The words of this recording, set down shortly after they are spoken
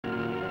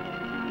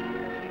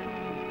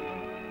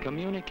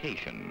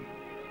Communication,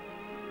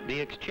 the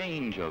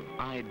exchange of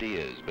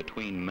ideas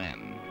between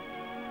men,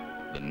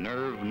 the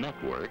nerve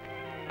network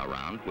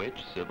around which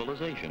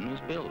civilization is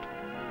built.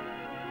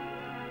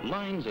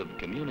 Lines of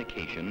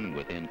communication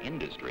within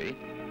industry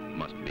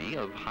must be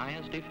of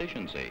highest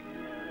efficiency,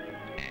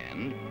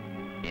 and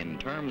in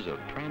terms of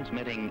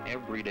transmitting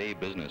everyday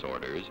business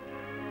orders,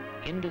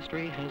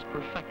 industry has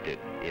perfected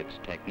its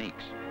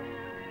techniques.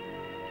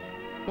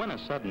 When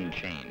a sudden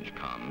change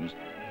comes,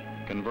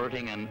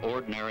 converting an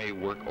ordinary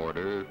work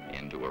order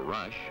into a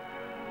rush,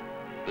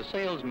 the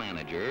sales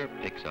manager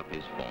picks up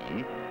his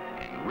phone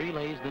and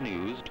relays the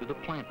news to the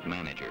plant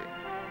manager.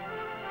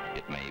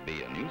 It may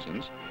be a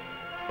nuisance,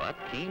 but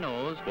he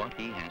knows what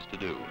he has to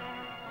do.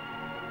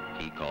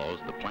 He calls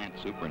the plant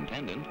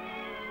superintendent,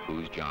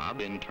 whose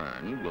job in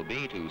turn will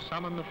be to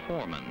summon the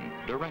foreman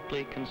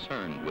directly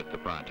concerned with the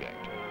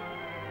project.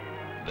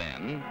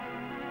 Then,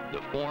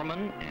 the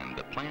foreman and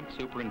the plant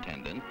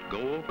superintendent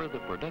go over the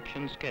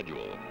production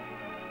schedule,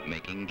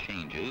 making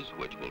changes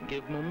which will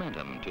give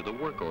momentum to the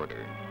work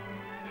order.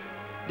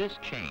 This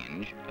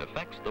change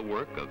affects the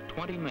work of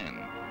 20 men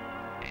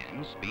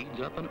and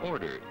speeds up an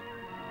order,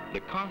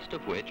 the cost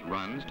of which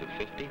runs to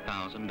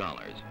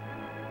 $50,000.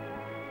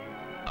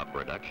 A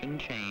production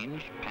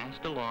change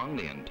passed along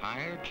the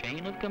entire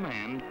chain of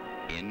command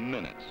in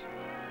minutes.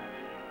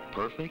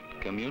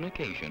 Perfect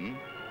communication,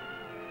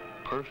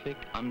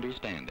 perfect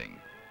understanding.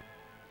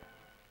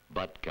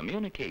 But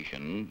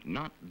communication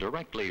not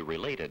directly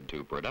related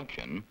to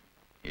production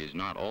is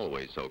not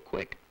always so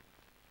quick,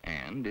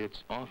 and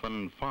it's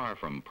often far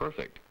from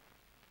perfect.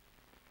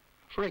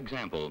 For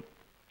example,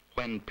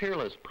 when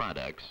Peerless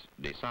Products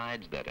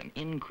decides that an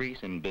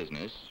increase in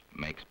business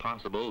makes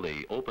possible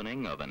the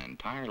opening of an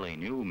entirely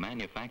new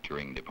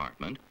manufacturing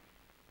department,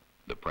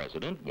 the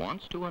president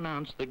wants to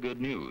announce the good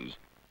news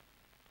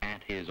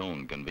at his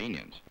own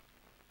convenience.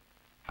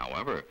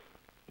 However,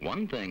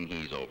 one thing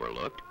he's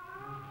overlooked: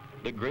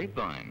 the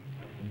grapevine.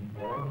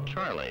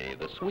 Charlie,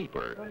 the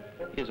sweeper,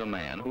 is a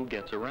man who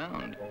gets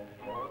around,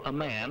 a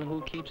man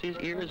who keeps his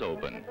ears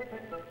open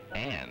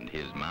and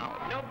his mouth.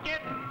 No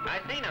kidding. I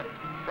seen him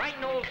right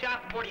in old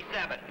shop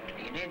 47.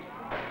 You did?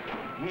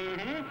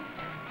 Mm-hmm.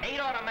 8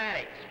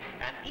 automatics,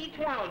 and each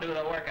one will do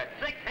the work of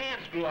 6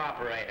 hand screw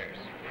operators.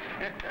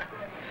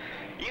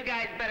 You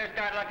guys better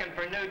start looking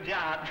for new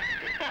jobs.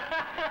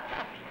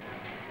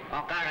 Oh,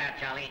 all right,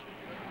 Charlie.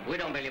 We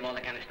don't believe all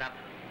that kind of stuff.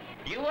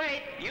 You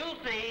wait, you'll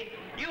see.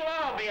 You'll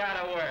all be out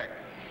of work.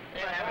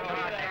 Take it back.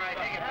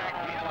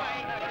 You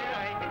wait.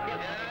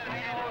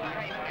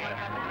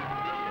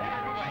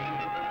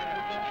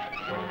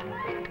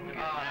 Oh,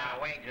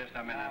 now, wait just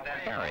a minute.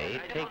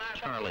 Harry takes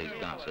Charlie's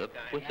gossip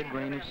with a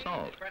grain of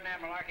salt,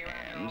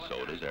 and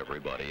so does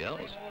everybody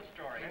else.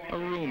 A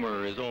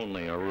rumor is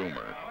only a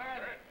rumor.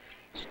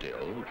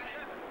 Still,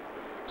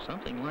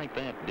 something like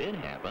that did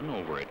happen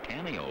over at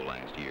Cameo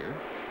last year.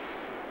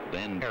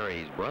 Then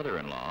Harry's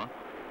brother-in-law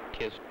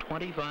kissed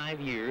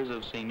 25 years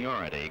of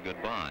seniority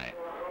goodbye,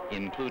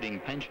 including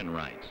pension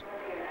rights.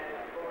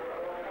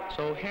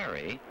 So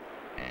Harry,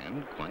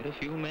 and quite a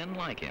few men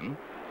like him,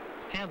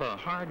 have a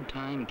hard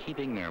time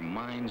keeping their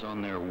minds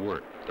on their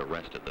work the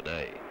rest of the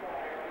day.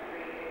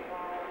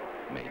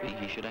 Maybe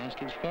he should ask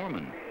his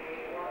foreman,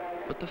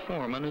 but the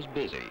foreman is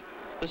busy.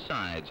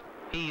 Besides,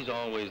 he's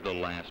always the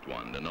last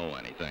one to know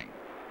anything.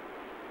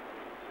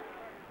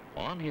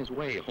 On his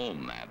way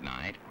home that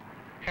night,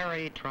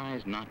 Harry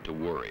tries not to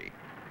worry.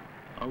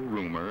 A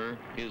rumor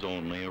is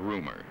only a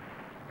rumor.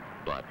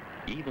 But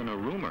even a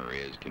rumor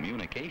is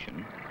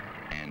communication,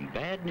 and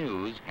bad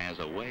news has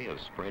a way of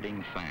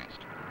spreading fast.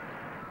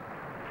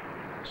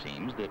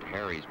 Seems that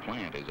Harry's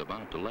plant is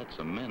about to let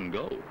some men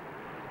go.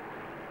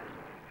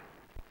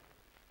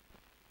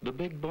 The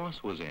big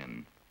boss was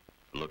in,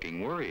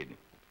 looking worried.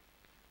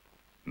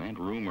 That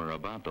rumor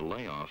about the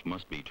layoff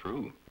must be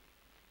true.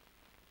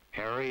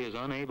 Harry is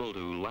unable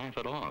to laugh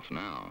it off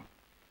now.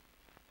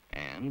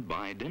 And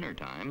by dinner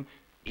time,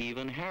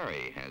 even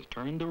Harry has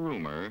turned the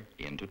rumor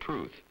into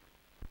truth.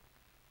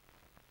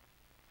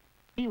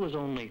 He was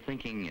only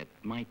thinking it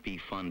might be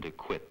fun to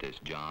quit this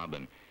job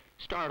and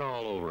start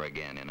all over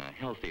again in a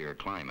healthier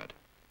climate.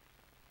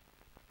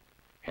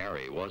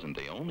 Harry wasn't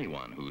the only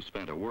one who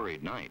spent a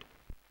worried night.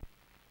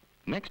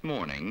 Next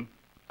morning,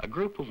 a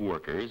group of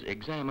workers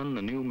examine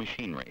the new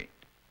machinery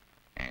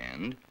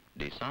and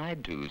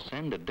decide to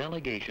send a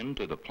delegation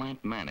to the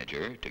plant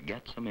manager to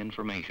get some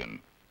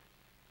information.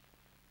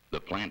 The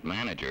plant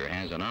manager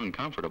has an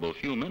uncomfortable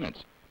few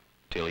minutes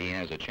till he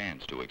has a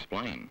chance to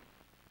explain.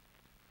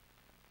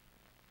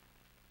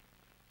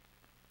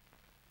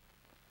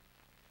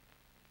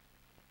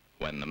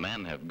 When the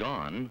men have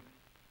gone,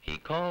 he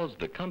calls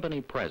the company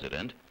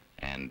president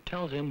and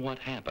tells him what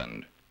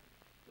happened.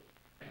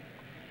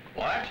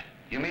 What?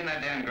 You mean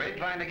that damn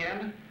grapevine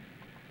again?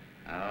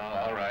 Oh,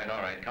 all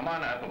right. Come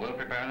on up and we'll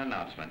prepare an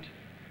announcement.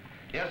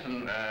 Yes,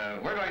 and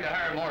we're going to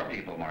hire more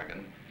people,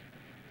 Morgan.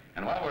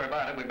 And while we're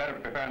about it, we better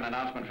prepare an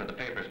announcement for the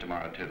papers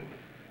tomorrow, too.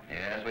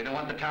 Yes, we don't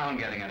want the town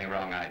getting any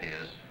wrong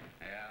ideas.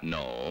 Yeah.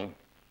 No,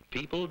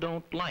 People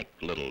don't like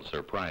little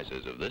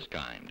surprises of this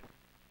kind.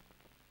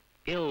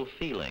 Ill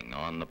feeling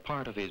on the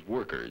part of his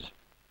workers.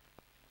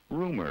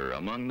 Rumor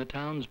among the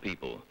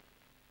townspeople.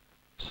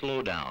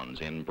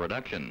 Slowdowns in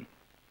production.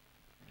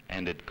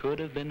 And it could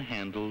have been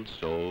handled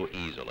so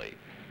easily.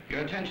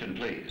 Your attention,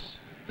 please.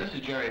 This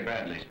is Jerry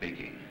Bradley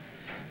speaking.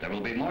 There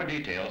will be more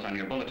details on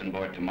your bulletin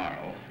board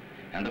tomorrow,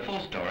 and the full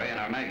story in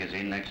our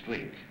magazine next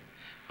week.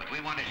 But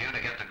we wanted you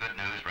to get the good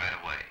news right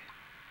away.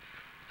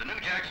 The new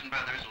Jackson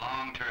Brothers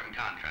long-term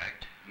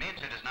contract means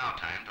it is now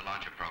time to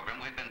launch a program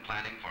we've been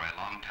planning for a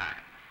long time.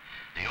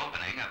 The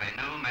opening of a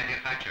new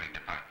manufacturing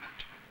department.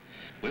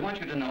 We want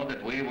you to know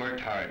that we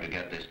worked hard to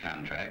get this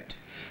contract,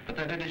 but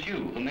that it is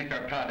you who make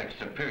our products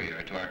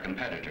superior to our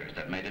competitors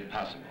that made it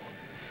possible.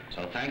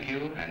 So thank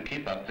you and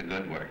keep up the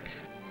good work.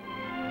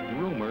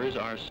 Rumors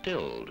are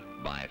stilled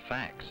by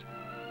facts.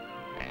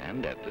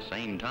 And at the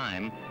same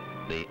time,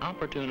 the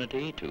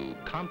opportunity to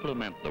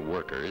compliment the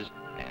workers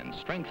and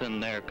strengthen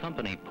their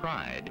company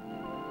pride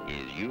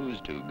is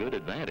used to good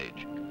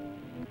advantage.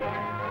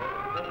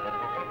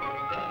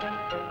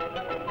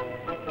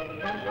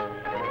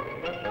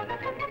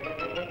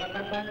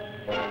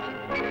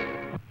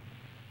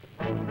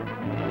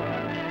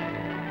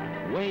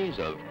 Ways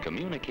of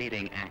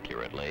communicating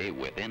accurately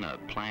within a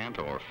plant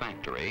or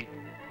factory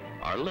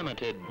are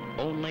limited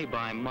only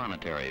by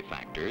monetary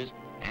factors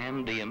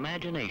and the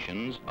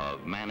imaginations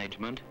of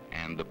management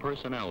and the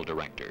personnel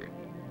director.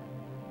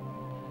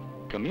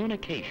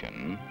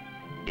 Communication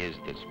is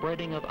the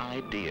spreading of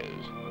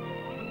ideas.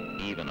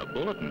 Even a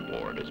bulletin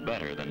board is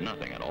better than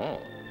nothing at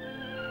all.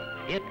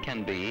 It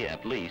can be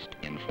at least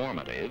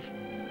informative,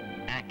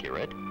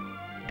 accurate,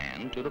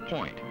 and to the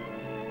point.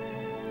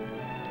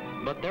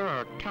 But there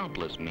are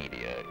countless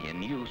media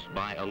in use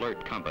by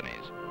alert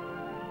companies,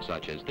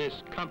 such as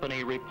this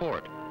company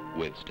report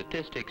with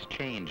statistics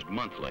changed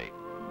monthly.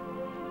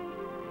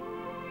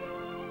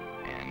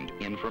 And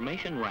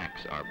information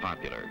racks are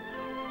popular,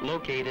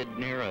 located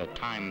near a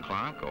time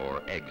clock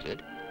or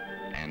exit,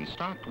 and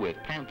stocked with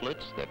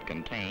pamphlets that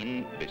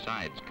contain,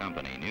 besides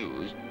company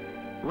news,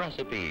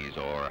 recipes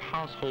or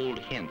household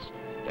hints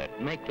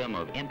that make them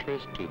of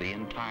interest to the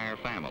entire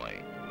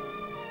family.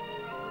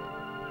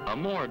 A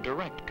more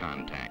direct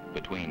contact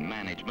between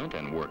management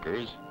and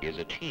workers is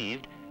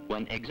achieved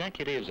when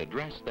executives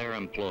address their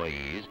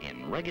employees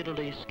in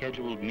regularly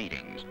scheduled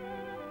meetings,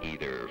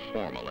 either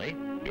formally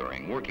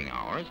during working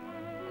hours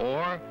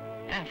or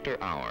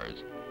after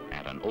hours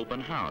at an open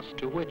house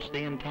to which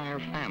the entire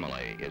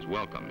family is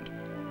welcomed.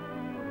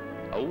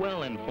 A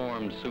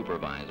well-informed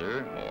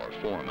supervisor or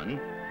foreman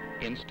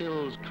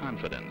instills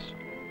confidence,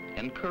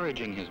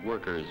 encouraging his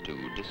workers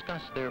to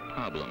discuss their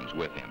problems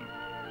with him.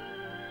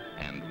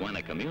 And when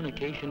a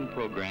communication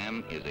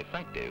program is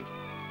effective,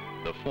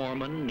 the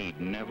foreman need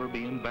never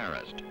be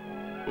embarrassed,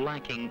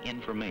 lacking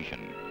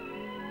information.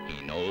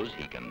 He knows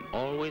he can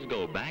always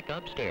go back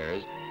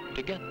upstairs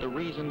to get the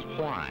reasons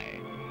why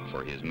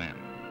for his men.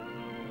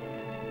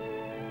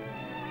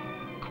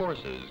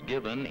 Courses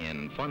given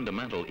in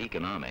fundamental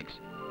economics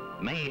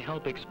may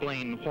help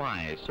explain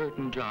why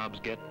certain jobs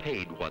get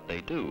paid what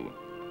they do,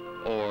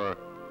 or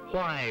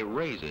why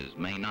raises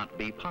may not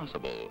be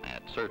possible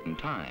at certain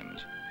times.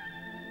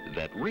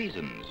 That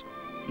reasons,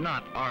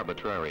 not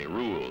arbitrary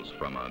rules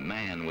from a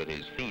man with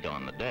his feet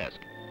on the desk,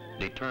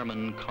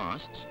 determine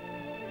costs,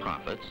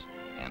 profits,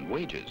 and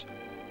wages.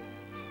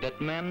 That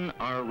men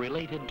are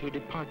related to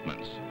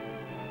departments,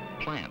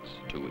 plants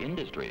to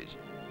industries,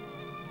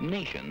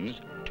 nations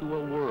to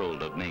a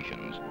world of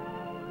nations.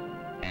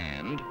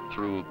 And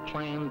through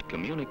planned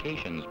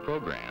communications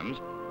programs,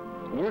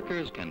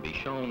 workers can be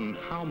shown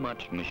how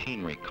much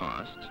machinery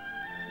costs,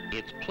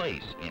 its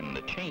place in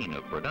the chain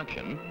of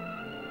production,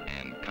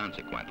 and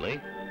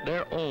consequently,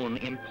 their own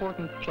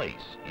important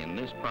place in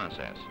this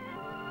process.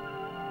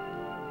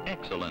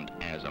 Excellent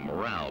as a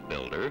morale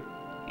builder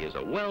is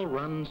a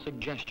well-run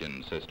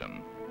suggestion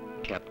system,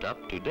 kept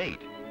up to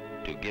date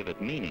to give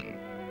it meaning.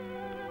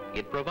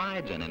 It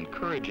provides an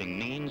encouraging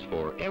means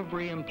for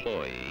every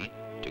employee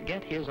to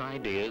get his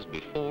ideas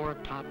before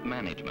top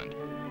management.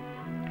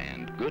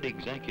 And good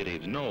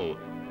executives know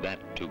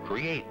that to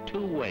create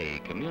two-way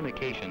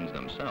communications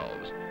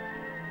themselves,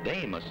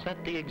 they must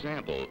set the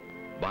example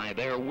by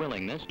their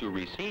willingness to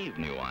receive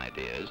new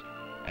ideas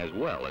as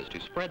well as to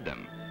spread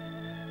them.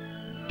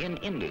 In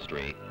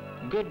industry,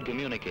 good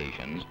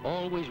communications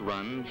always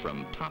run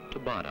from top to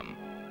bottom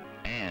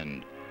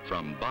and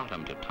from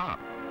bottom to top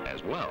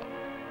as well.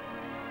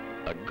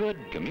 A good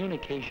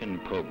communication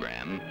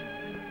program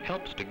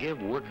helps to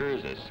give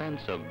workers a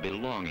sense of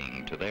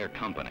belonging to their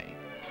company.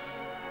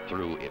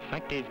 Through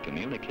effective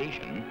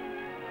communication,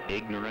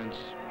 ignorance,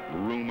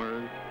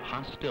 rumor,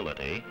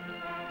 hostility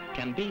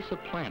can be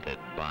supplanted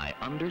by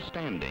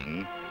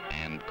understanding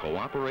and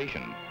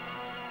cooperation.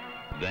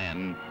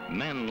 Then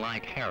men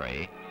like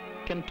Harry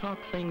can talk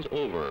things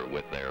over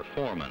with their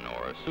foreman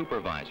or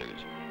supervisors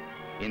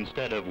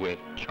instead of with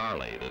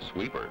Charlie the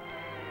sweeper.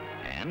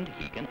 And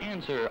he can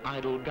answer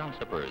idle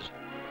gossipers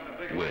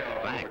with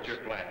facts.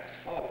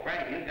 Oh,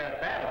 Frank, you got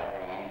that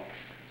all wrong.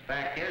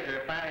 Fact is,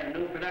 they're planning a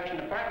new production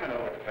department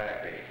over at the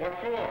factory. What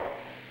for?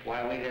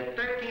 Why, we did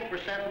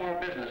 13%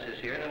 more business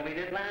this year than we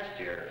did last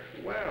year.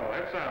 Well,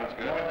 that sounds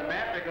good. More than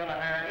that, they're going to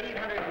hire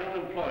 800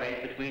 new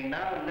employees between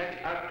now and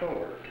next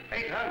October.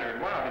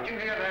 800? Wow, did you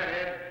hear that,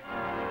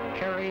 Ed?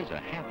 Harry's a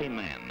happy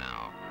man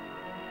now.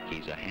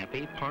 He's a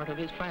happy part of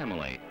his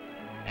family,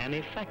 an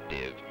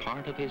effective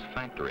part of his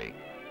factory,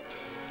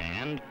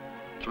 and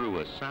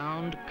through a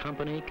sound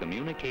company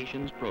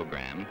communications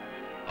program,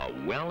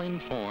 a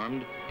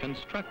well-informed,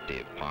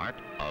 constructive part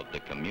of the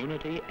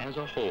community as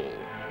a whole.